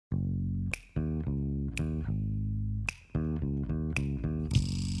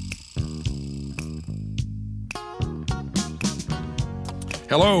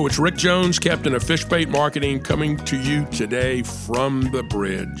Hello, it's Rick Jones, captain of Fishbait Marketing, coming to you today from the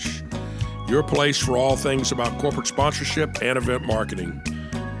bridge. Your place for all things about corporate sponsorship and event marketing.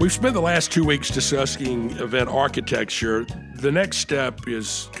 We've spent the last 2 weeks discussing event architecture. The next step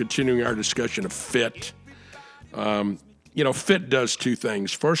is continuing our discussion of fit. Fit does two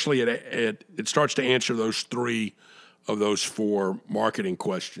things. Firstly, it starts to answer those three of those four marketing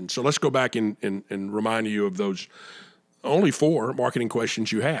questions. So let's go back and remind you of those only four marketing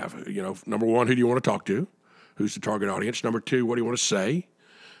questions you have. Number one, who do you want to talk to? Who's the target audience? Number two, what do you want to say?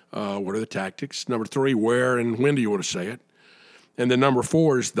 What are the tactics? Number three, where and when do you want to say it? And then number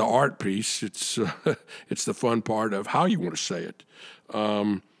four is the art piece. It's the fun part of how you want to say it.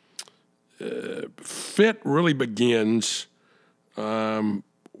 Fit really begins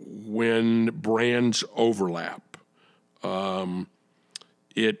when brands overlap.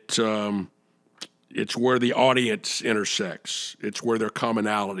 It's where the audience intersects. It's where there are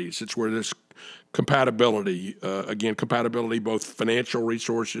commonalities. It's where there's compatibility. Compatibility, both financial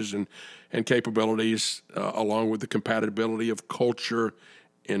resources and capabilities, along with the compatibility of culture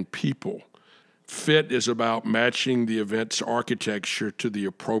and people. Fit is about matching the event's architecture to the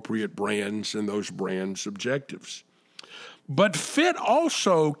appropriate brands and those brands' objectives. But fit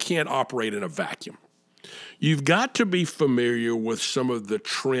also can't operate in a vacuum. You've got to be familiar with some of the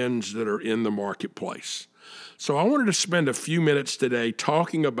trends that are in the marketplace. So I wanted to spend a few minutes today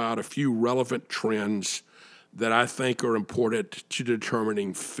talking about a few relevant trends that I think are important to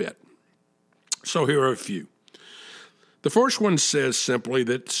determining fit. So here are a few. The first one says simply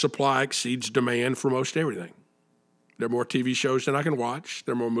that supply exceeds demand for most everything. There are more TV shows than I can watch.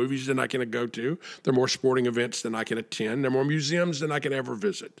 There are more movies than I can go to. There are more sporting events than I can attend. There are more museums than I can ever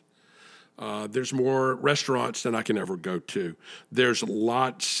visit. There's more restaurants than I can ever go to. There's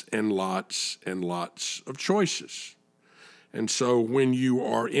lots and lots and lots of choices. And so when you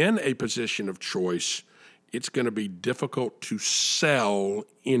are in a position of choice, it's going to be difficult to sell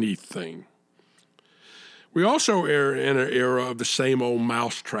anything. We also are in an era of the same old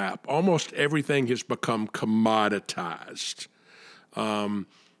mousetrap. Almost everything has become commoditized.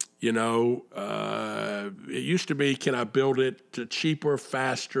 It used to be, can I build it cheaper,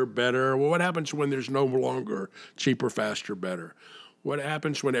 faster, better? Well, what happens when there's no longer cheaper, faster, better? What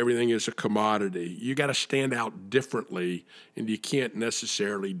happens when everything is a commodity? You got to stand out differently, and you can't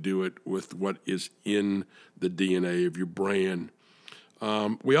necessarily do it with what is in the DNA of your brand.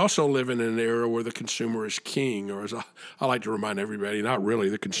 We also live in an era where the consumer is king, or as I like to remind everybody, not really,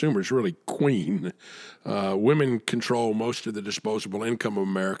 the consumer is really queen. Women control most of the disposable income of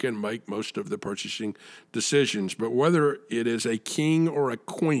America and make most of the purchasing decisions. But whether it is a king or a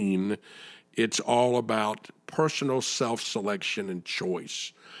queen, it's all about personal self-selection and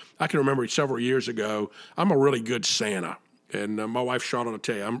choice. I can remember several years ago, I'm a really good Santa. And my wife Charlotte will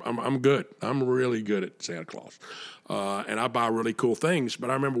tell you, I'm good. I'm really good at Santa Claus. And I buy really cool things. But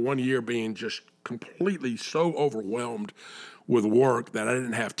I remember one year being just completely so overwhelmed with work that I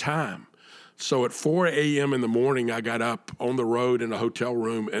didn't have time. So at 4 a.m. in the morning, I got up on the road in a hotel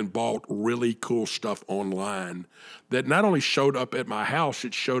room and bought really cool stuff online that not only showed up at my house,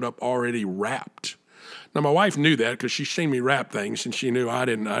 it showed up already wrapped. Now, my wife knew that because she's seen me wrap things, and she knew I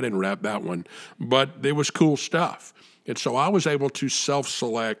didn't wrap that one. But it was cool stuff. And so I was able to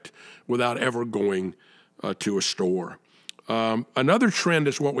self-select without ever going to a store. Another trend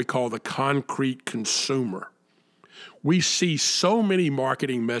is what we call the concrete consumer. We see so many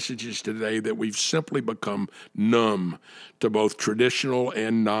marketing messages today that we've simply become numb to both traditional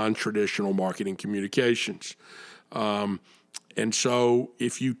and non-traditional marketing communications. And so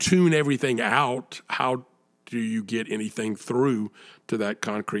if you tune everything out, how do you get anything through to that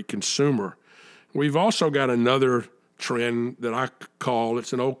concrete consumer? We've also got another trend that I call,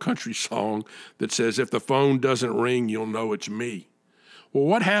 it's an old country song that says, if the phone doesn't ring, you'll know it's me. Well,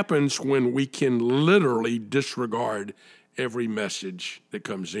 what happens when we can literally disregard every message that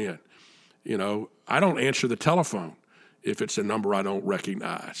comes in? I don't answer the telephone if it's a number I don't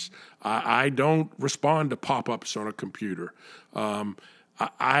recognize. I don't respond to pop-ups on a computer.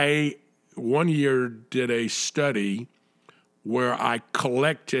 I one year did a study where I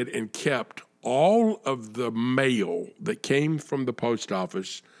collected and kept all of the mail that came from the post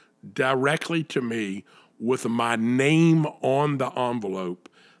office directly to me with my name on the envelope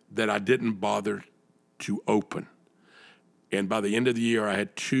that I didn't bother to open. And by the end of the year, I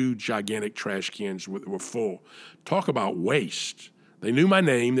had 2 gigantic trash cans that were full. Talk about waste. They knew my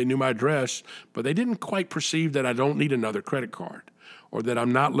name, they knew my address, but they didn't quite perceive that I don't need another credit card, or that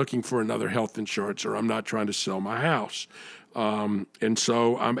I'm not looking for another health insurance, or I'm not trying to sell my house. And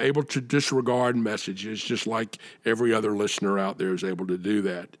so I'm able to disregard messages just like every other listener out there is able to do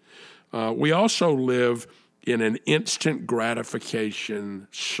that. We also live in an instant gratification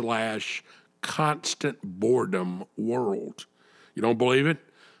 / constant boredom world. You don't believe it?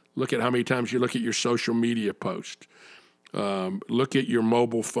 Look at how many times you look at your social media post. Look at your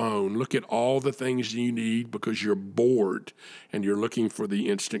mobile phone. Look at all the things you need because you're bored and you're looking for the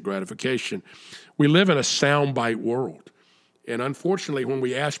instant gratification. We live in a soundbite world. And unfortunately, when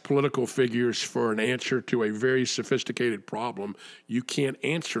we ask political figures for an answer to a very sophisticated problem, you can't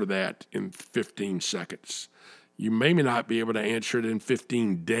answer that in 15 seconds. You may not be able to answer it in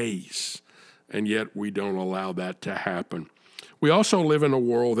 15 days, and yet we don't allow that to happen. We also live in a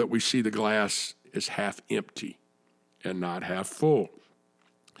world that we see the glass as half empty and not half full.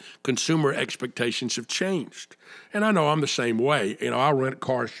 Consumer expectations have changed. And I know I'm the same way. You know, I rent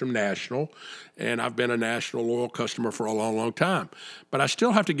cars from National, and I've been a National loyal customer for a long, long time. But I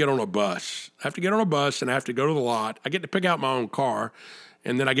still have to get on a bus. I have to get on a bus, and I have to go to the lot. I get to pick out my own car,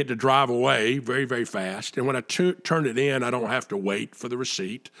 and then I get to drive away very, very fast. And when I turn it in, I don't have to wait for the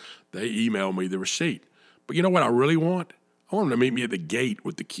receipt. They email me the receipt. But you know what I really want? I want them to meet me at the gate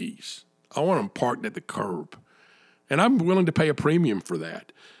with the keys. I want them parked at the curb. And I'm willing to pay a premium for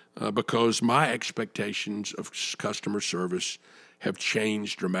that because my expectations of customer service have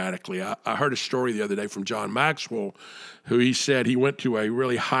changed dramatically. I heard a story the other day from John Maxwell, who he said he went to a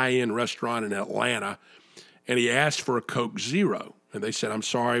really high-end restaurant in Atlanta, and he asked for a Coke Zero. And they said, "I'm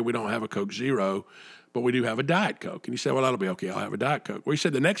sorry, we don't have a Coke Zero, but we do have a Diet Coke." And he said, "Well, that'll be okay. I'll have a Diet Coke." Well, he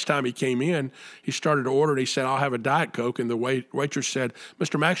said the next time he came in, he started to order, and he said, "I'll have a Diet Coke." And the waitress said,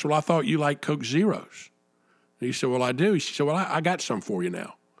 "Mr. Maxwell, I thought you liked Coke Zeros." And he said, "Well, I do." She said, "Well, I got some for you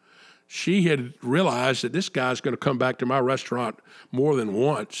now." She had realized that this guy's going to come back to my restaurant more than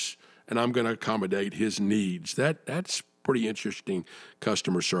once, and I'm going to accommodate his needs. That's pretty interesting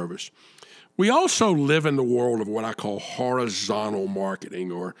customer service. We also live in the world of what I call horizontal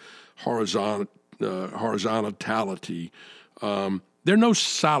marketing or horizontality. There are no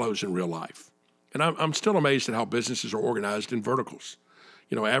silos in real life. And I'm still amazed at how businesses are organized in verticals.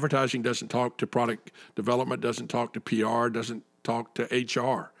 You know, advertising doesn't talk to product development, doesn't talk to PR, doesn't talk to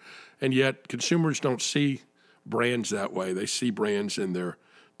HR. And yet consumers don't see brands that way. They see brands in their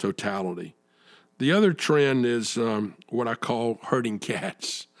totality. The other trend is what I call herding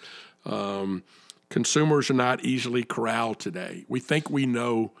cats. Consumers are not easily corralled today. We think we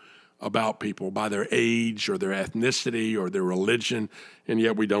know about people by their age or their ethnicity or their religion, and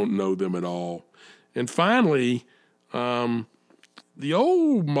yet we don't know them at all. And finally, the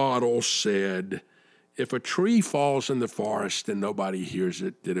old model said, if a tree falls in the forest and nobody hears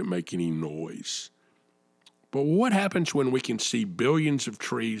it, did it make any noise? But what happens when we can see billions of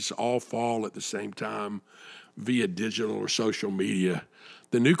trees all fall at the same time via digital or social media?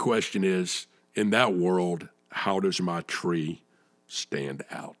 The new question is, in that world, how does my tree stand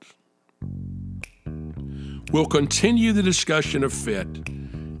out? We'll continue the discussion of fit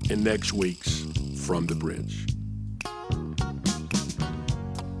in next week's From the Bridge.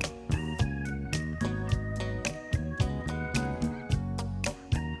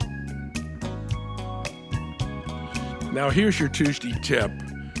 Now, here's your Tuesday tip.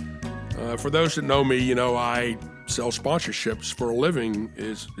 For those that know me, you know I sell sponsorships for a living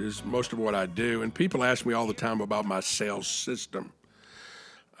is most of what I do. And people ask me all the time about my sales system.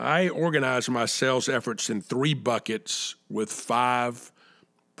 I organize my sales efforts in 3 buckets with 5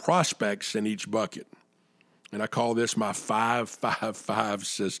 prospects in each bucket. And I call this my 5-5-5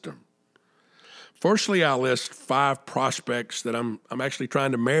 system. Firstly, I list 5 prospects that I'm actually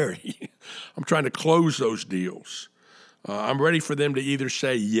trying to marry. I'm trying to close those deals. I'm ready for them to either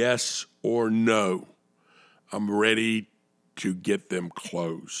say yes or no. I'm ready to get them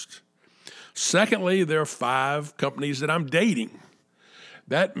closed. Secondly, there are 5 companies that I'm dating.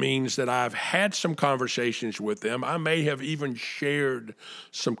 That means that I've had some conversations with them. I may have even shared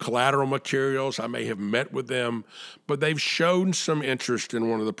some collateral materials. I may have met with them, but they've shown some interest in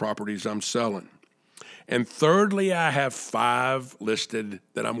one of the properties I'm selling. And thirdly, I have 5 listed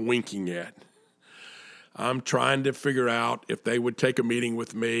that I'm winking at. I'm trying to figure out if they would take a meeting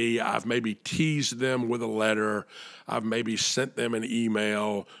with me. I've maybe teased them with a letter. I've maybe sent them an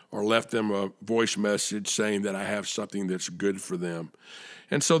email or left them a voice message saying that I have something that's good for them.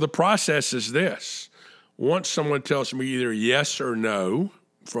 And so the process is this. Once someone tells me either yes or no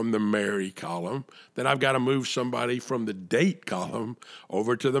from the marry column, then I've got to move somebody from the date column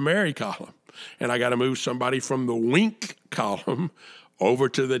over to the marry column. And I got to move somebody from the wink column over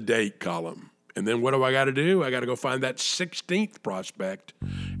to the date column. And then what do I got to do? I got to go find that 16th prospect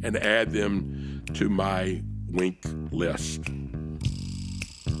and add them to my wink list.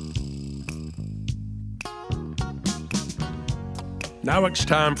 Now it's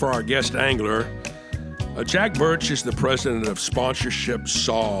time for our guest angler. Jack Birch is the president of Sponsorship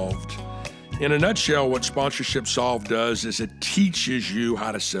Solved. In a nutshell, what Sponsorship Solved does is it teaches you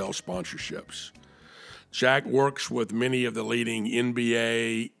how to sell sponsorships. Jack works with many of the leading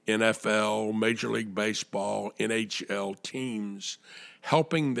NBA, NFL, Major League Baseball, NHL teams,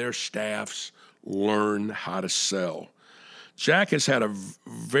 helping their staffs learn how to sell. Jack has had a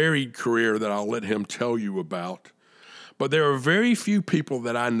varied career that I'll let him tell you about. But there are very few people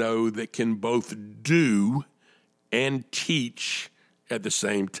that I know that can both do and teach at the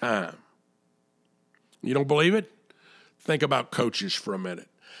same time. You don't believe it? Think about coaches for a minute.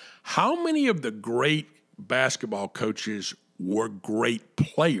 How many of the great basketball coaches were great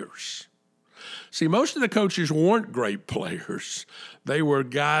players? See, most of the coaches weren't great players. They were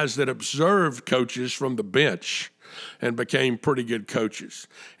guys that observed coaches from the bench and became pretty good coaches.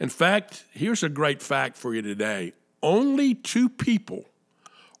 In fact, here's a great fact for you today. Only 2 people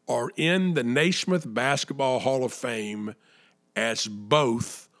are in the Naismith Basketball Hall of Fame as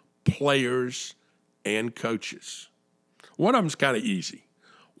both players and coaches. One of them's kind of easy.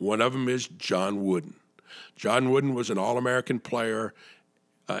 One of them is John Wooden. John Wooden was an All-American player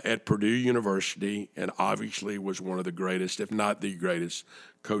at Purdue University and obviously was one of the greatest, if not the greatest,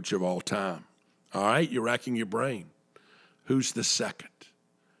 coach of all time. All right, you're racking your brain. Who's the second?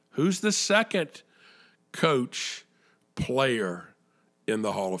 Who's the second coach player in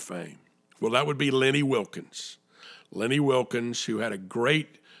the Hall of Fame? Well, that would be Lenny Wilkens. Lenny Wilkens, who had a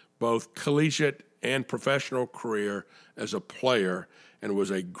great both collegiate and professional career as a player and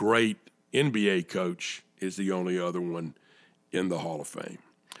was a great NBA coach, is the only other one in the Hall of Fame.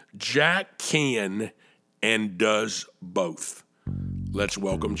 Jack can and does both. Let's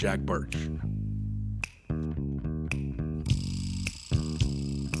welcome Jack Birch.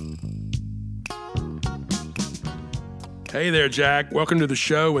 Hey there, Jack. Welcome to the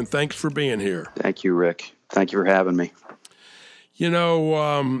show, and thanks for being here. Thank you, Rick. Thank you for having me. You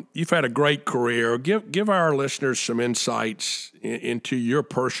know, you've had a great career. Give our listeners some insights into your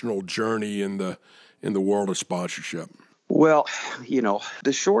personal journey in the world of sponsorship. Well, you know,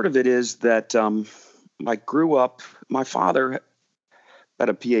 the short of it is that I grew up. My father had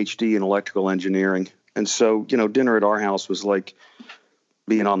a PhD in electrical engineering, and so you know, dinner at our house was like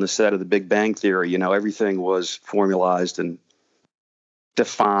being on the set of The Big Bang Theory. You know, everything was formalized and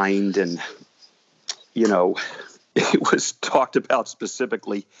defined, and you know, it was talked about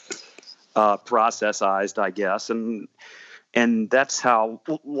specifically, processized, I guess, and that's how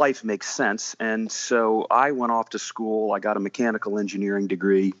life makes sense. And so I went off to school. I got a mechanical engineering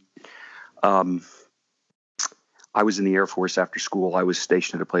degree. I was in the Air Force after school. I was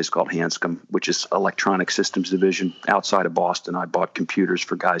stationed at a place called Hanscom, which is Electronic Systems Division outside of Boston. I bought computers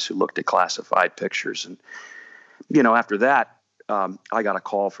for guys who looked at classified pictures. And, you know, after that, I got a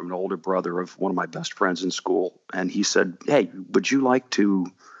call from an older brother of one of my best friends in school. And he said, "Hey, would you like to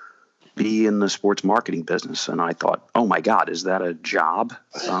be in the sports marketing business?" And I thought, oh my God, is that a job?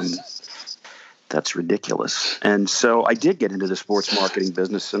 That's ridiculous. And so I did get into the sports marketing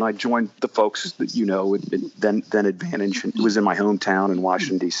business, and I joined the folks that, you know, then Advantage. It was in my hometown in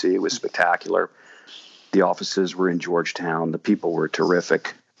Washington, D.C. It was spectacular. The offices were in Georgetown. The people were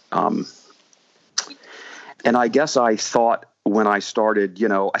terrific. And I guess I thought when I started, you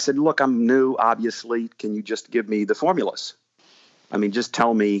know, I said, look, I'm new, obviously. Can you just give me the formulas? I mean, just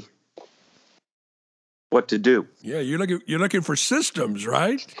tell me what to do. Yeah, you're looking for systems,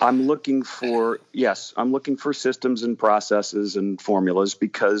 right? I'm looking for systems and processes and formulas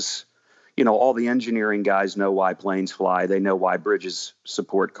because, you know, all the engineering guys know why planes fly. They know why bridges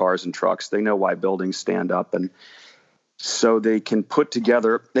support cars and trucks. They know why buildings stand up. And so they can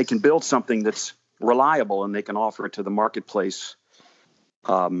build something that's reliable, and they can offer it to the marketplace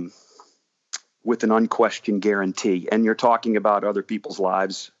with an unquestioned guarantee. And you're talking about other people's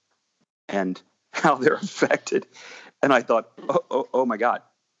lives and how they're affected. And I thought, oh my God,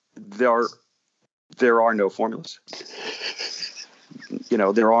 there are no formulas. You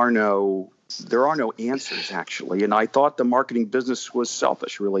know, there are no answers, actually. And I thought the marketing business was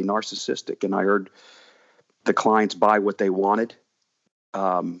selfish, really narcissistic. And I heard the clients buy what they wanted,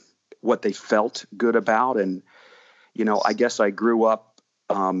 what they felt good about. And, you know, I guess I grew up,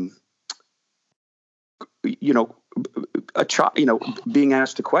 you know, a child, you know, being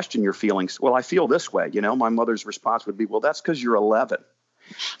asked to question your feelings. Well, I feel this way. You know, my mother's response would be, well, that's because you're 11.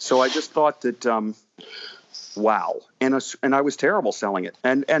 So I just thought that, wow. And I was terrible selling it.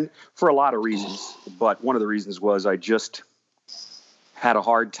 And for a lot of reasons. But one of the reasons was I just had a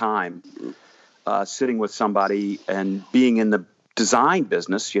hard time sitting with somebody and being in the design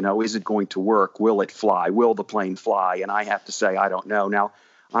business, is it going to work? Will it fly? Will the plane fly? And I have to say, I don't know. Now,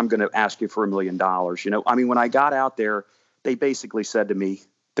 I'm going to ask you for $1 million. When I got out there, they basically said to me,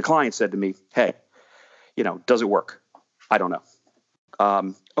 the client said to me, hey, does it work? I don't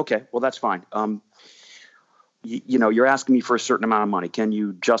know. Okay, well, that's fine. You're asking me for a certain amount of money. Can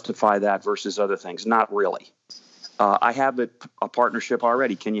you justify that versus other things? Not really. I have a partnership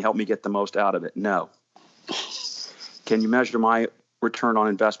already. Can you help me get the most out of it? No. Can you measure my return on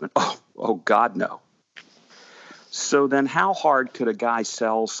investment? Oh, God, no. So then how hard could a guy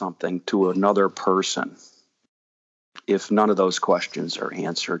sell something to another person if none of those questions are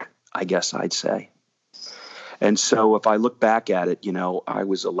answered? I guess I'd say. And so if I look back at it, I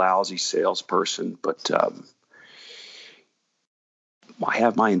was a lousy salesperson, but I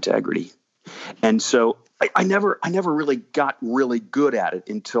have my integrity. And so I never really got really good at it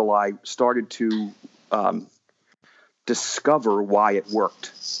until I started to discover why it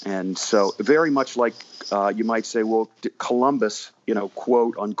worked. And so very much like you might say, well, Columbus,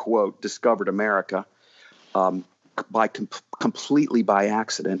 quote unquote, discovered America completely by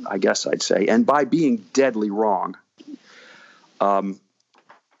accident, I guess I'd say, and by being deadly wrong. I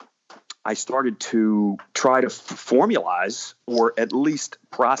started to try to formalize or at least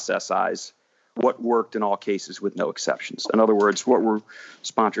processize what worked in all cases with no exceptions. In other words, what were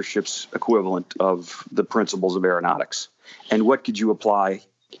sponsorship's equivalent of the principles of aeronautics? And what could you apply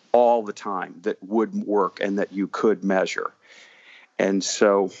all the time that would work and that you could measure? And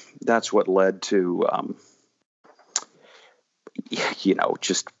so that's what led to,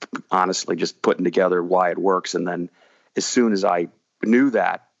 just honestly just putting together why it works. And then as soon as I knew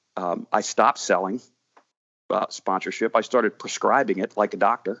that, I stopped selling sponsorship. I started prescribing it like a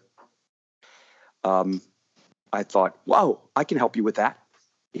doctor. I thought, whoa, I can help you with that.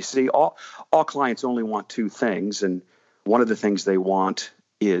 You see, all clients only want two things. And one of the things they want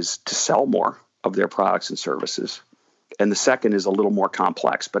is to sell more of their products and services. And the second is a little more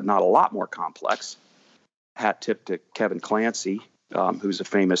complex, but not a lot more complex. Hat tip to Kevin Clancy, who's a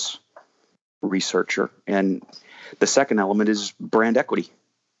famous researcher. And the second element is brand equity.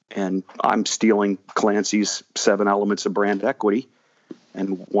 And I'm stealing Clancy's 7 elements of brand equity.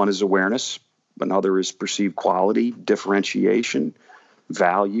 And one is awareness. Another is perceived quality, differentiation,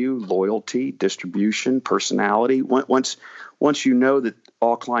 value, loyalty, distribution, personality. Once you know that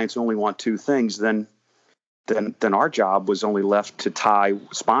all clients only want two things, then our job was only left to tie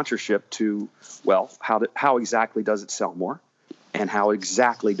sponsorship to, well, how exactly does it sell more, and how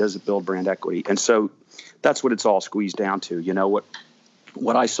exactly does it build brand equity? And so that's what it's all squeezed down to.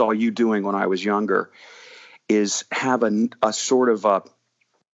 What I saw you doing when I was younger is have a sort of a,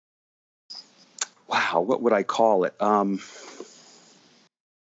 wow, what would I call it?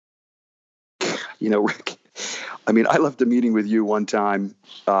 Rick, I left a meeting with you one time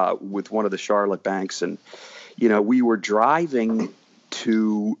with one of the Charlotte banks, and, we were driving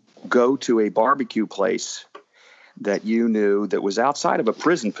to go to a barbecue place that you knew that was outside of a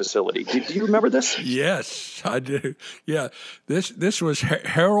prison facility. Do you remember this? Yes, I do. Yeah, this was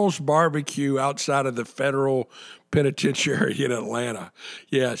Harold's Barbecue outside of the federal penitentiary in Atlanta.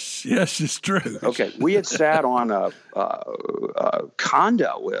 Yes, it's true. Okay, we had sat on a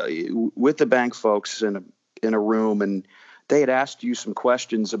condo with the bank folks in a room, and they had asked you some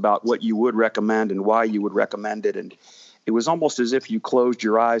questions about what you would recommend and why you would recommend it, and it was almost as if you closed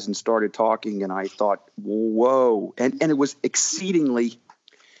your eyes and started talking, and I thought, whoa. And it was exceedingly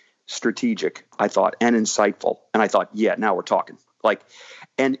strategic, I thought, and insightful. And I thought, yeah, now we're talking.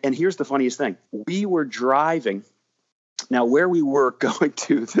 And here's the funniest thing. We were driving. Now, where we were going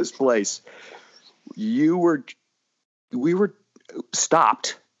to this place, we were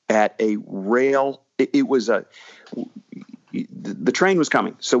stopped at a rail. It was the train was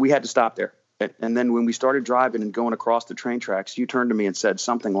coming, so we had to stop there. And then when we started driving and going across the train tracks, you turned to me and said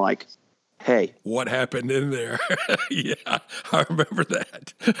something like, hey. What happened in there? Yeah, I remember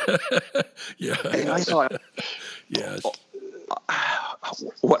that. Yeah. And I thought, yes.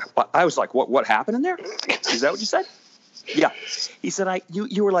 What? I was like, what happened in there? Is that what you said? Yeah. He said,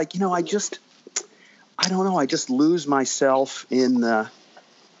 you were like, I don't know. I just lose myself in the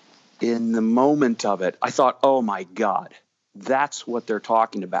moment of it. I thought, oh my God. That's what they're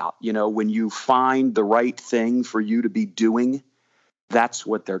talking about. When you find the right thing for you to be doing, that's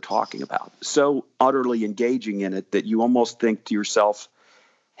what they're talking about. So utterly engaging in it that you almost think to yourself,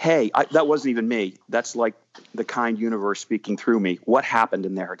 hey, that wasn't even me. That's like the kind universe speaking through me. What happened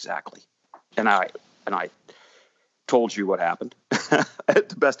in there exactly? And I told you what happened at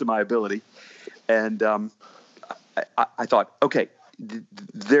the best of my ability. And I thought, okay,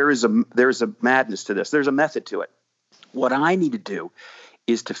 there's a madness to this. There's a method to it. What I need to do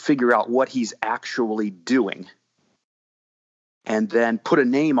is to figure out what he's actually doing and then put a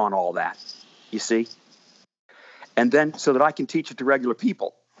name on all that, you see? And then so that I can teach it to regular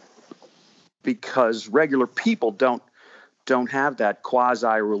people, because regular people don't have that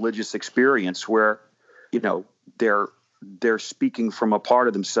quasi-religious experience where, they're speaking from a part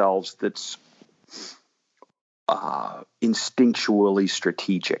of themselves that's instinctually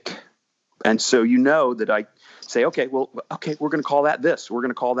strategic. And so that I say, okay, we're going to call that this. We're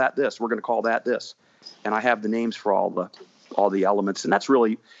going to call that this. We're going to call that this. And I have the names for all the elements. And that's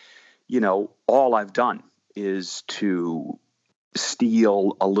really, all I've done is to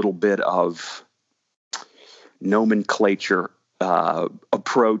steal a little bit of nomenclature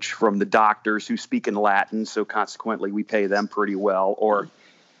approach from the doctors who speak in Latin. So consequently, we pay them pretty well. Or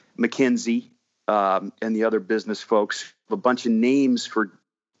McKinsey and the other business folks, a bunch of names for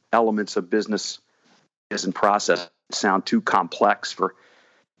elements of business and process sound too complex for,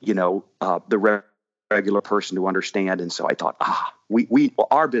 the regular person to understand. And so I thought,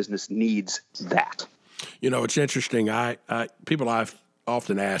 our business needs that. It's interesting. People I've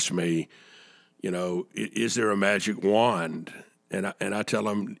often asked me, is there a magic wand? And I tell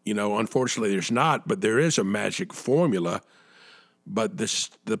them, unfortunately there's not, but there is a magic formula. But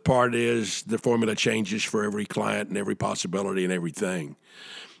the part is the formula changes for every client and every possibility and everything.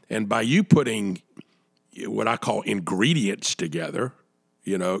 And by you putting what I call ingredients together,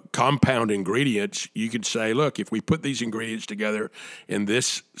 compound ingredients, you could say, look, if we put these ingredients together in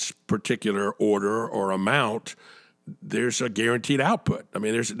this particular order or amount, there's a guaranteed output. I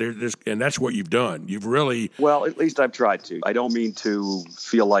mean, there's, and that's what you've done. You've really... Well, at least I've tried to. I don't mean to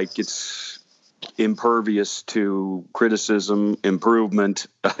feel like it's impervious to criticism, improvement,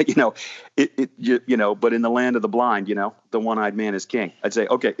 but in the land of the blind, the one-eyed man is king. I'd say,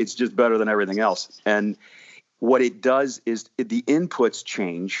 okay, it's just better than everything else. And what it does is the inputs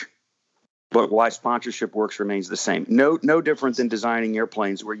change, but why sponsorship works remains the same. No different than designing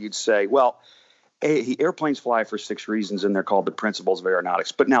airplanes, where you'd say, well, airplanes fly for 6 reasons, and they're called the principles of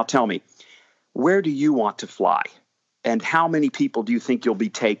aeronautics. But now tell me, where do you want to fly? And how many people do you think you'll be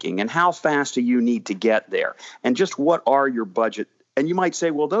taking? And how fast do you need to get there? And just what are your budget? And you might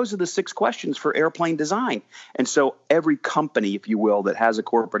say, well, those are the 6 questions for airplane design. And so every company, if you will, that has a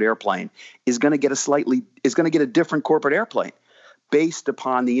corporate airplane is going to get a different corporate airplane based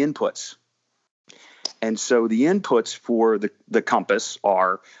upon the inputs. And so the inputs for the compass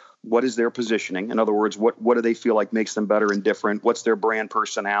are, what is their positioning? In other words, what do they feel like makes them better and different? What's their brand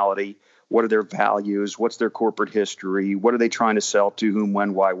personality? What are their values? What's their corporate history? What are they trying to sell to whom,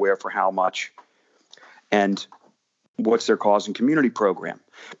 when, why, where, for how much? And what's their cause and community program?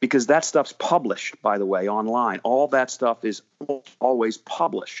 Because that stuff's published, by the way, online. All that stuff is always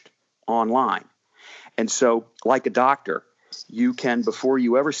published online. And so, like a doctor, you can, before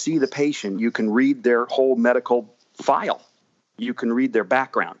you ever see the patient, you can read their whole medical file. You can read their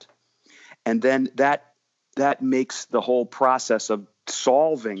background. And then that makes the whole process of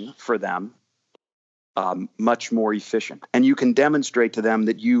solving for them much more efficient. And you can demonstrate to them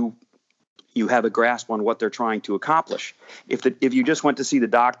that you have a grasp on what they're trying to accomplish. If you just went to see the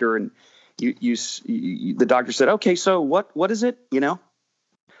doctor and the doctor said, okay, so what is it?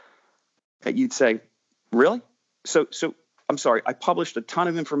 You'd say, really? So I'm sorry, I published a ton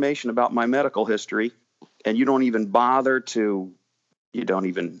of information about my medical history, and you don't even bother to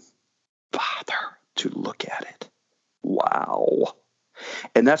look at it. Wow.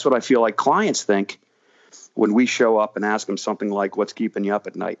 And that's what I feel like clients think when we show up and ask them something like, what's keeping you up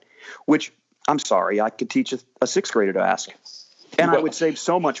at night? Which, I'm sorry, I could teach a 6th grader to ask. And I would save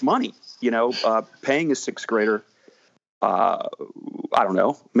so much money, paying a 6th grader,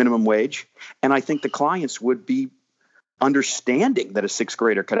 minimum wage. And I think the clients would be understanding that a 6th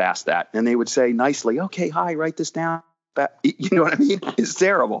grader could ask that. And they would say nicely, okay, hi, write this down. You know what I mean? It's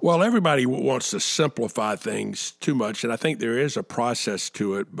terrible. Well, everybody wants to simplify things too much, and I think there is a process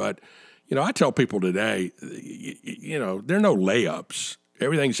to it. But, I tell people today, there are no layups.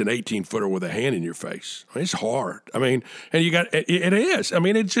 Everything's an 18-footer with a hand in your face. I mean, it's hard. I mean, and it is. I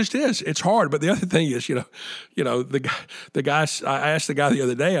mean, it just is. It's hard. But the other thing is, the guy. I asked the guy the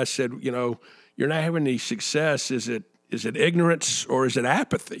other day. I said, you're not having any success. Is it ignorance or is it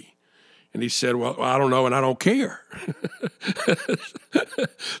apathy? And he said, well, I don't know, and I don't care.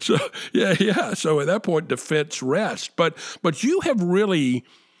 So, yeah. So at that point, defense rests. But you have really,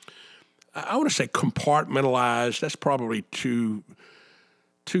 I want to say compartmentalized. That's probably too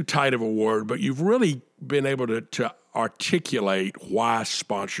tight of a word, but you've really been able to articulate why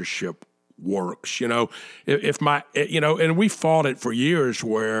sponsorship works. And we fought it for years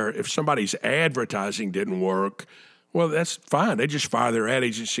where if somebody's advertising didn't work, well, that's fine. They just fire their ad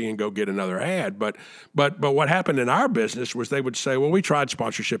agency and go get another ad. But what happened in our business was they would say, well, we tried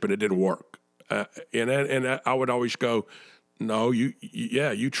sponsorship and it didn't work. And I would always go, no,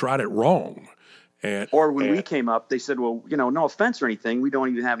 you tried it wrong. Or when we came up, they said, well, no offense or anything, we don't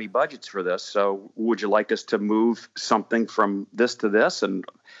even have any budgets for this. So would you like us to move something from this to this? And,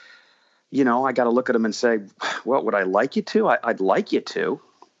 I got to look at them and say, well, would I like you to? I'd like you to.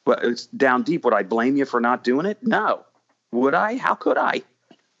 But it's down deep. Would I blame you for not doing it? No. Would I? How could I?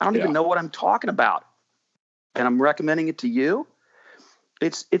 I don't even know what I'm talking about. And I'm recommending it to you.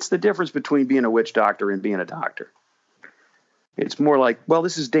 It's the difference between being a witch doctor and being a doctor. It's more like, well,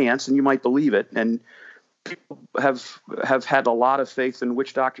 this is dance, and you might believe it. And people have had a lot of faith in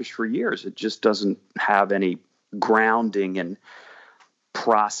witch doctors for years. It just doesn't have any grounding in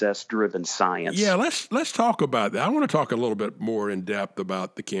process-driven science. Yeah, let's talk about that. I want to talk a little bit more in depth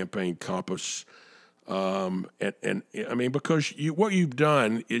about the Campaign Compass. And I mean, because what you've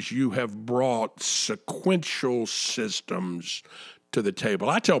done is you have brought sequential systems to the table.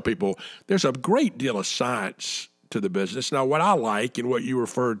 I tell people there's a great deal of science to the business. Now, what I like and what you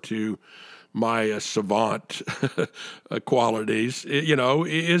referred to my savant qualities,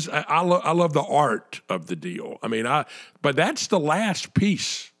 is I love the art of the deal. I mean, but that's the last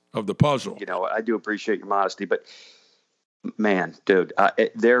piece of the puzzle. I do appreciate your modesty, but man, dude,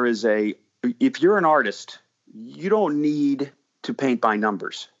 if you're an artist, you don't need to paint by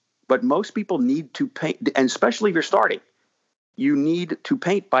numbers, but most people need to paint, and especially if you're starting, you need to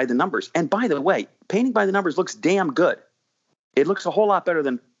paint by the numbers. And by the way, painting by the numbers looks damn good. It looks a whole lot better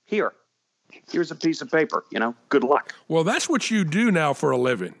than here's a piece of paper, good luck. Well, that's what you do now for a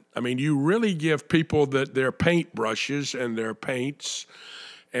living. I mean, you really give people their paint brushes and their paints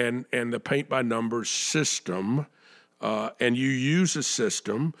and the paint by numbers system, and you use a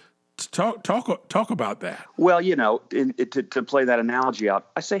system. Talk about that. Well, to play that analogy out,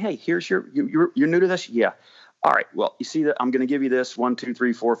 I say, hey, here's you're new to this? Yeah. All right. Well, you see that I'm going to give you this 1, 2,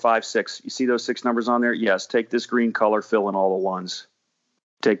 3, 4, 5, 6. You see those 6 numbers on there? Yes. Take this green color, fill in all the 1s.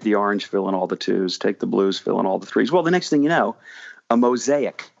 Take the orange, fill in all the 2s. Take the blues, fill in all the 3s. Well, the next thing you know, a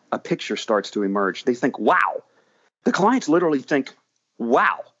mosaic, a picture starts to emerge. They think, wow. The clients literally think,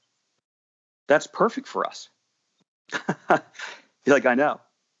 wow, that's perfect for us. You're like, I know.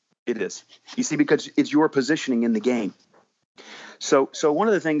 It is. You see, because it's your positioning in the game. So one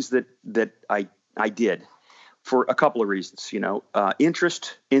of the things that I did for a couple of reasons,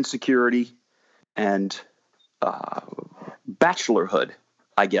 interest, insecurity, and bachelorhood,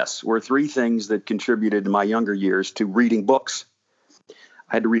 I guess, were 3 things that contributed in my younger years to reading books.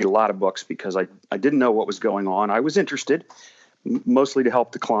 I had to read a lot of books because I didn't know what was going on. I was interested, mostly to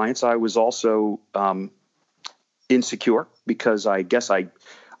help the clients. I was also insecure because I guess I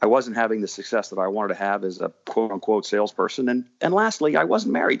wasn't having the success that I wanted to have as a quote unquote salesperson. And lastly, I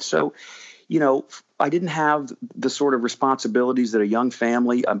wasn't married. So, I didn't have the sort of responsibilities that a young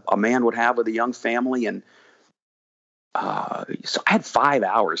family, a man would have with a young family. And so I had 5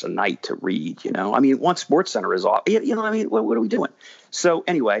 hours a night to read, I mean, once SportsCenter is off, what I mean? What are we doing? So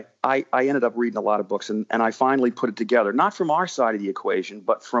anyway, I ended up reading a lot of books and I finally put it together, not from our side of the equation,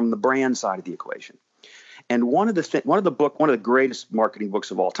 but from the brand side of the equation. And one of the greatest marketing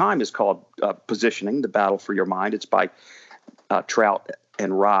books of all time is called Positioning: The Battle for Your Mind. It's by Trout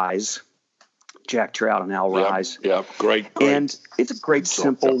and Rise, Jack Trout and Al Rise. Yeah, great. And it's a great,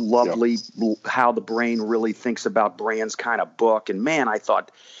 simple, lovely, how the brain really thinks about brands kind of book. And man, I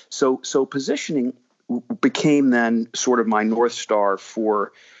thought, so positioning became then sort of my North Star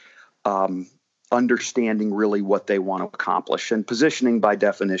for understanding really what they want to accomplish. And positioning by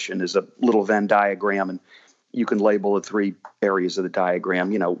definition is a little Venn diagram, and you can label the 3 areas of the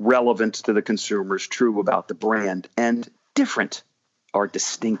diagram, relevant to the consumers, true about the brand, and different or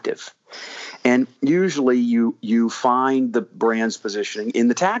distinctive. And usually you find the brand's positioning in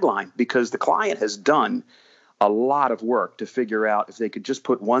the tagline because the client has done a lot of work to figure out if they could just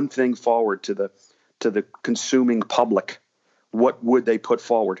put one thing forward to the consuming public, what would they put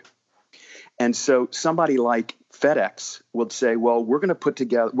forward? And so somebody like FedEx would say, well, we're going to put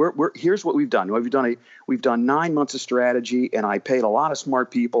together, here's what we've done. We've done 9 months of strategy, and I paid a lot of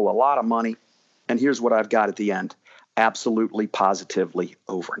smart people a lot of money, and here's what I've got at the end. Absolutely, positively,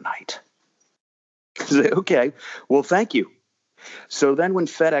 overnight. Say, okay, well, thank you. So then when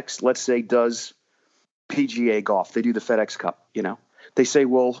FedEx, let's say, does PGA golf, they do the FedEx Cup, they say,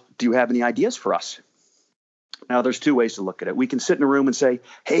 well, do you have any ideas for us? Now, there's 2 ways to look at it. We can sit in a room and say,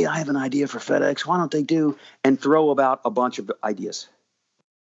 hey, I have an idea for FedEx. Why don't they do? And throw about a bunch of ideas.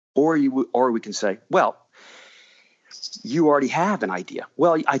 Or we can say, well, you already have an idea.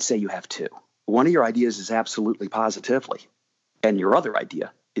 Well, I'd say you have two. One of your ideas is absolutely positively, and your other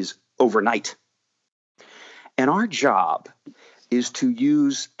idea is overnight. And our job is to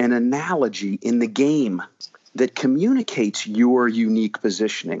use an analogy in the game that communicates your unique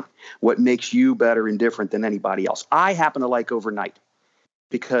positioning, what makes you better and different than anybody else. I happen to like overnight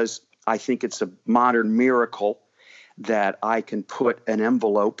because I think it's a modern miracle that I can put an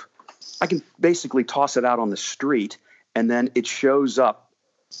envelope, I can basically toss it out on the street, and then it shows up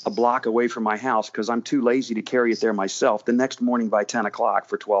a block away from my house because I'm too lazy to carry it there myself the next morning by 10 o'clock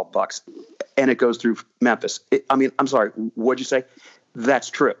for $12. And it goes through Memphis. I'm sorry, what'd you say? That's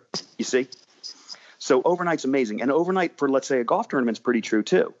true. You see? So overnight's amazing. And overnight for, let's say, a golf tournament's pretty true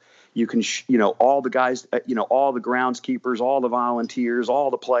too. You can, all the guys, all the groundskeepers, all the volunteers,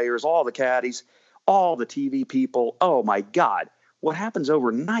 all the players, all the caddies, all the TV people. Oh my God. What happens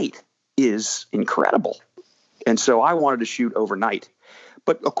overnight is incredible. And so I wanted to shoot overnight.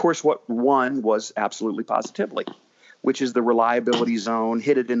 But of course, what won was absolutely positively, which is the reliability zone,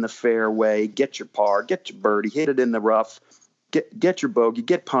 hit it in the fairway, get your par, get your birdie, hit it in the rough, get your bogey,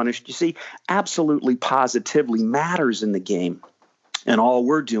 get punished. You see, absolutely positively matters in the game. And all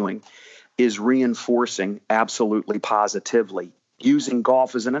we're doing is reinforcing absolutely positively, using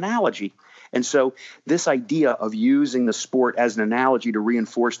golf as an analogy. And so this idea of using the sport as an analogy to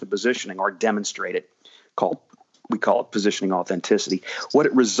reinforce the positioning or demonstrate it, we call it positioning authenticity. What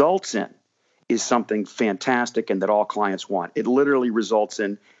it results in is something fantastic and that all clients want. It literally results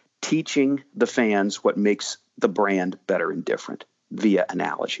in teaching the fans what makes the brand better and different via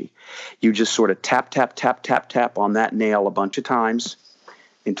analogy. You just sort of tap, tap, tap, tap, tap on that nail a bunch of times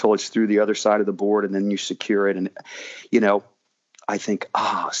until it's through the other side of the board, and then you secure it. And, I think,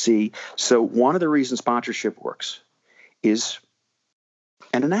 so one of the reasons sponsorship works is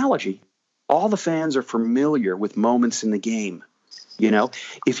an analogy. All the fans are familiar with moments in the game.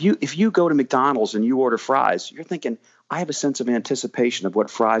 If you go to McDonald's and you order fries, you're thinking, I have a sense of anticipation of what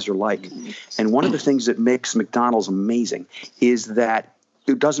fries are like. And one of the things that makes McDonald's amazing is that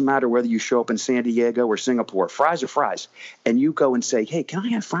it doesn't matter whether you show up in San Diego or Singapore, fries are fries. And you go and say, hey, can I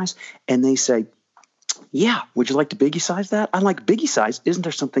have fries? And they say, yeah, would you like to biggie size that? I like biggie size. Isn't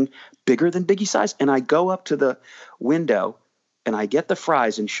there something bigger than biggie size? And I go up to the window and I get the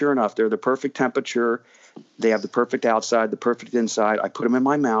fries, and sure enough, they're the perfect temperature. They have the perfect outside, the perfect inside. I put them in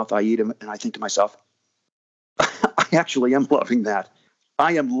my mouth, I eat them, and I think to myself, I actually am loving that.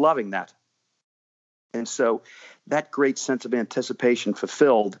 I am loving that. And so that great sense of anticipation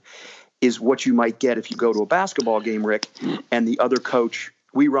fulfilled is what you might get if you go to a basketball game, Rick, and the other coach,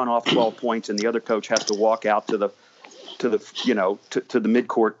 we run off 12 points, and the other coach has to walk out to the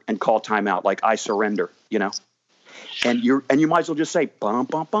midcourt and call timeout, like I surrender, And you might as well just say bum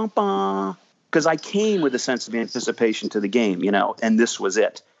bum bum bum, because I came with a sense of anticipation to the game, and this was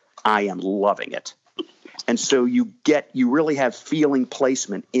it. I am loving it. And so you really have feeling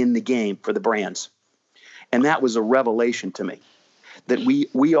placement in the game for the brands. And that was a revelation to me, that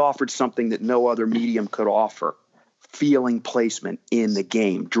we offered something that no other medium could offer, feeling placement in the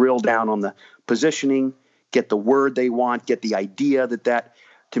game. Drill down on the positioning, get the word they want, get the idea that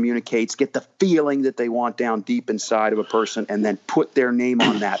communicates, get the feeling that they want down deep inside of a person, and then put their name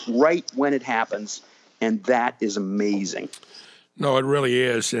on that right when it happens. And that is amazing. No, it really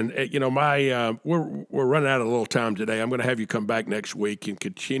is. And, we're running out of a little time today. I'm going to have you come back next week and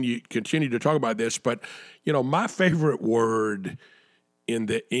continue to talk about this. But, my favorite word in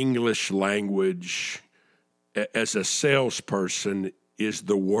the English language as a salesperson is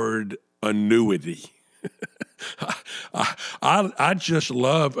the word annuity. I just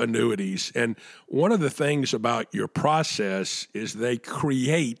love annuities. And one of the things about your process is they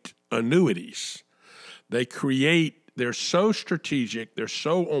create annuities. They're so strategic, they're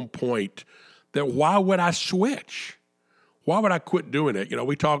so on point that why would I switch? Why would I quit doing it?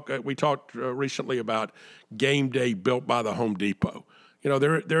 We talked recently about Game Day built by the Home Depot.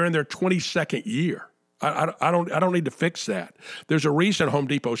 They're in their 22nd year. I don't need to fix that. There's a reason Home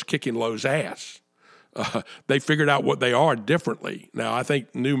Depot's kicking Lowe's ass. They figured out what they are differently. Now, I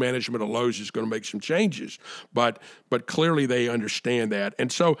think new management of Lowe's is going to make some changes, but clearly they understand that.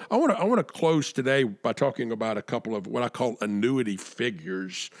 And so I want to close today by talking about a couple of what I call annuity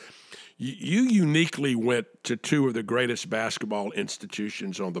figures. You uniquely went to two of the greatest basketball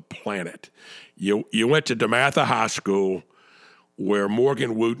institutions on the planet. You went to DeMatha High School, where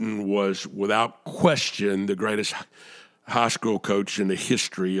Morgan Wooten was, without question, the greatest high school coach in the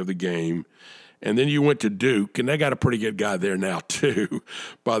history of the game. And then you went to Duke, and they got a pretty good guy there now, too,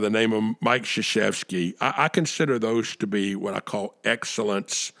 by the name of Mike Krzyzewski. I consider those to be what I call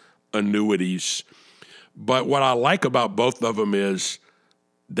excellence annuities. But what I like about both of them is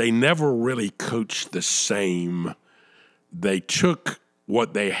they never really coached the same. They took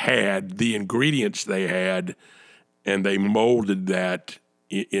what they had, the ingredients they had, and they molded that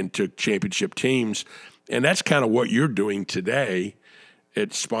into championship teams. And that's kind of what you're doing today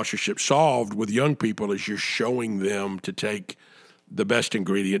at Sponsorship Solved with young people, is you're showing them to take the best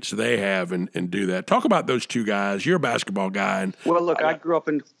ingredients they have and do that. Talk about those two guys. You're a basketball guy. And well, look, I grew up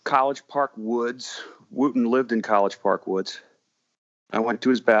in College Park Woods. Wooten lived in College Park Woods. I went to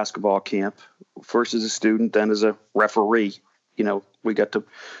his basketball camp, first as a student, then as a referee. You know, we got to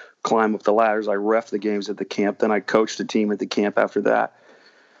climb up the ladders. I ref the games at the camp. Then I coached the team at the camp after that.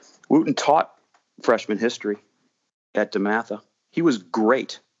 Wooten taught freshman history at DeMatha. He was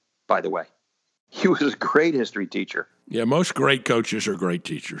great, by the way. He was a great history teacher. Yeah, most great coaches are great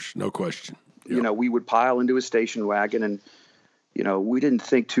teachers, no question. Yep. You know, we would pile into a station wagon and, you know, we didn't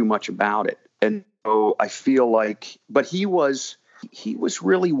think too much about it. And so I feel like, but he was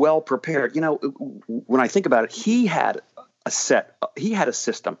really well prepared. You know, when I think about it, he had a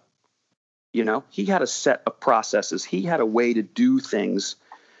system, you know, he had a set of processes. He had a way to do things,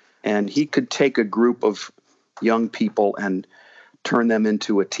 and he could take a group of young people and turn them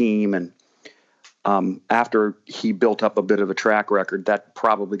into a team. And after he built up a bit of a track record, that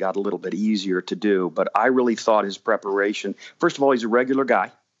probably got a little bit easier to do. But I really thought his preparation, first of all, he's a regular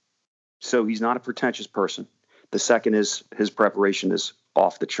guy, so he's not a pretentious person. The second is his preparation is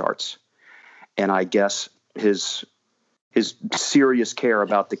off the charts. And I guess his serious care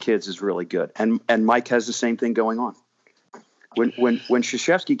about the kids is really good. And Mike has the same thing going on. When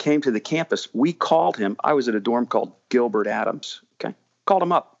Krzyzewski came to the campus, we called him. I was at a dorm called Gilbert Adams. Okay, called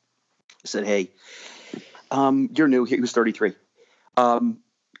him up. I said, "Hey, you're new here." He was 33. Can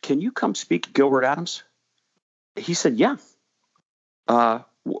you come speak at Gilbert Adams? He said, "Yeah.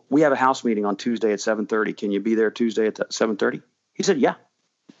 We have a house meeting on Tuesday at 7:30. Can you be there Tuesday at 7:30?" He said, "Yeah."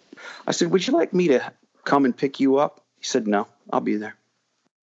 I said, "Would you like me to come and pick you up?" He said, "No, I'll be there."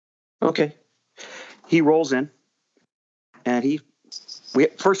 Okay. He rolls in, and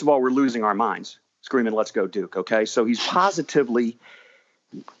first of all, we're losing our minds, screaming, "Let's go Duke!" Okay, so he's positively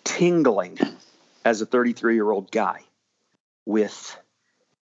tingling as a 33-year-old guy with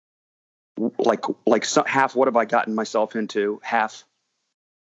like half what have I gotten myself into, half.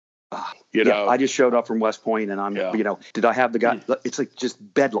 I just showed up from West Point, and I'm, did I have the guy? It's like just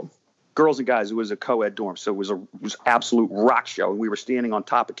bedlam. Girls and guys. It was a co-ed dorm, so it was absolute rock show. And we were standing on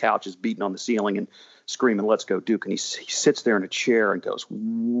top of couches, beating on the ceiling and screaming, "Let's go Duke!" And he sits there in a chair and goes,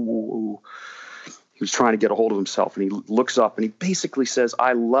 "Whoa." He was trying to get a hold of himself, and he looks up and he basically says,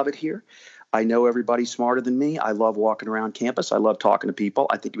 "I love it here. I know everybody's smarter than me. I love walking around campus. I love talking to people."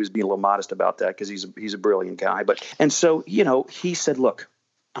 I think he was being a little modest about that because he's a brilliant guy. And so, he said, "Look,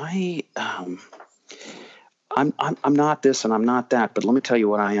 I'm not this and I'm not that, but let me tell you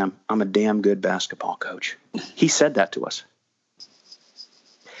what I am. I'm a damn good basketball coach." He said that to us.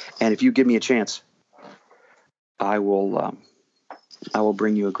 "And if you give me a chance, I will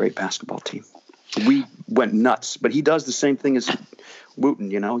bring you a great basketball team." We went nuts, but he does the same thing as Wooten.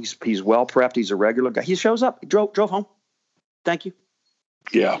 He's well prepped. He's a regular guy. He shows up. He drove home. Thank you.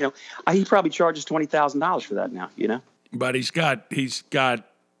 Yeah. He probably charges $20,000 for that now. But he's got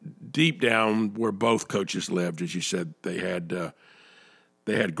deep down where both coaches lived, as you said, they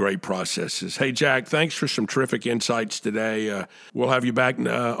had great processes. Hey, Jack, thanks for some terrific insights today. We'll have you back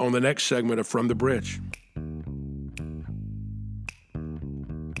on the next segment of From the Bridge.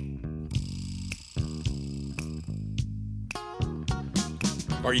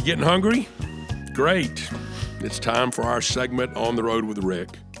 Are you getting hungry? Great. It's time for our segment On the Road with Rick.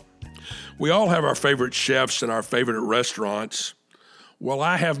 We all have our favorite chefs and our favorite restaurants. Well,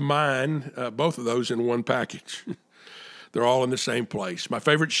 I have mine, both of those in one package. They're all in the same place. My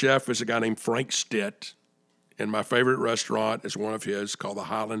favorite chef is a guy named Frank Stitt, and my favorite restaurant is one of his called the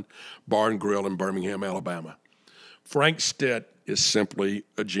Highland Bar and Grill in Birmingham, Alabama. Frank Stitt is simply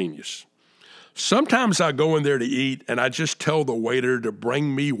a genius. Sometimes I go in there to eat, and I just tell the waiter to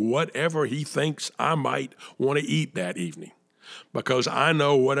bring me whatever he thinks I might want to eat that evening, because I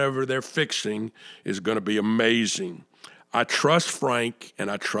know whatever they're fixing is going to be amazing. I trust Frank,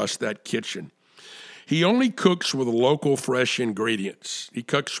 and I trust that kitchen. He only cooks with local fresh ingredients. He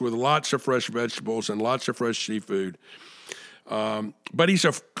cooks with lots of fresh vegetables and lots of fresh seafood. But he's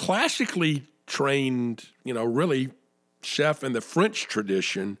a classically trained, really chef in the French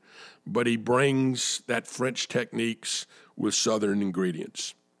tradition, but he brings that French techniques with Southern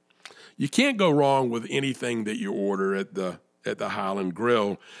ingredients. You can't go wrong with anything that you order at the Highland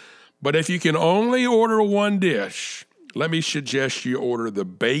Grill, but if you can only order one dish, let me suggest you order the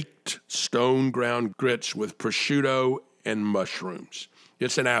baked stone ground grits with prosciutto and mushrooms.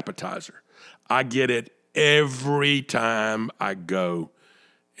 It's an appetizer. I get it every time I go,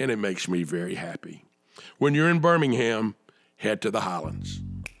 and it makes me very happy. When you're in Birmingham, head to the Highlands.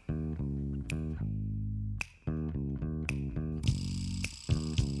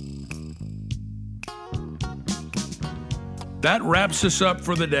 That wraps us up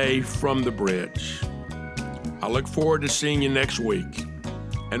for the day from the bridge. I look forward to seeing you next week.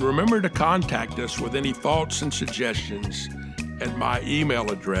 And remember to contact us with any thoughts and suggestions at my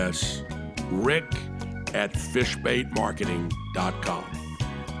email address, rick@fishbaitmarketing.com.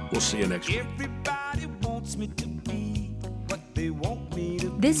 We'll see you next week.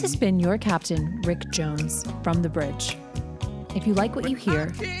 This has been your captain, Rick Jones, from The Bridge. If you like what you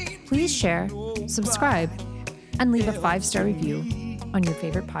hear, please share, subscribe, and leave a 5-star review on your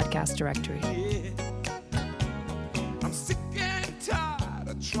favorite podcast directory. I'm sick and tired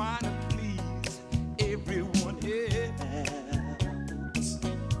of trying to please everyone else.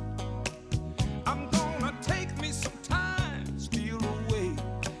 I'm gonna take me some time, steal away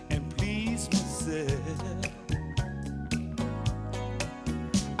and please myself.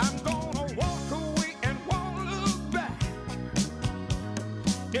 I'm gonna walk away and won't look back.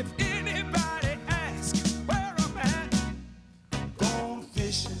 If anybody asks where I'm at, gone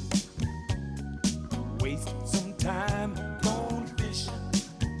fishing, waste some time gone fishing,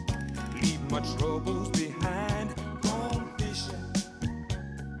 leave my troubles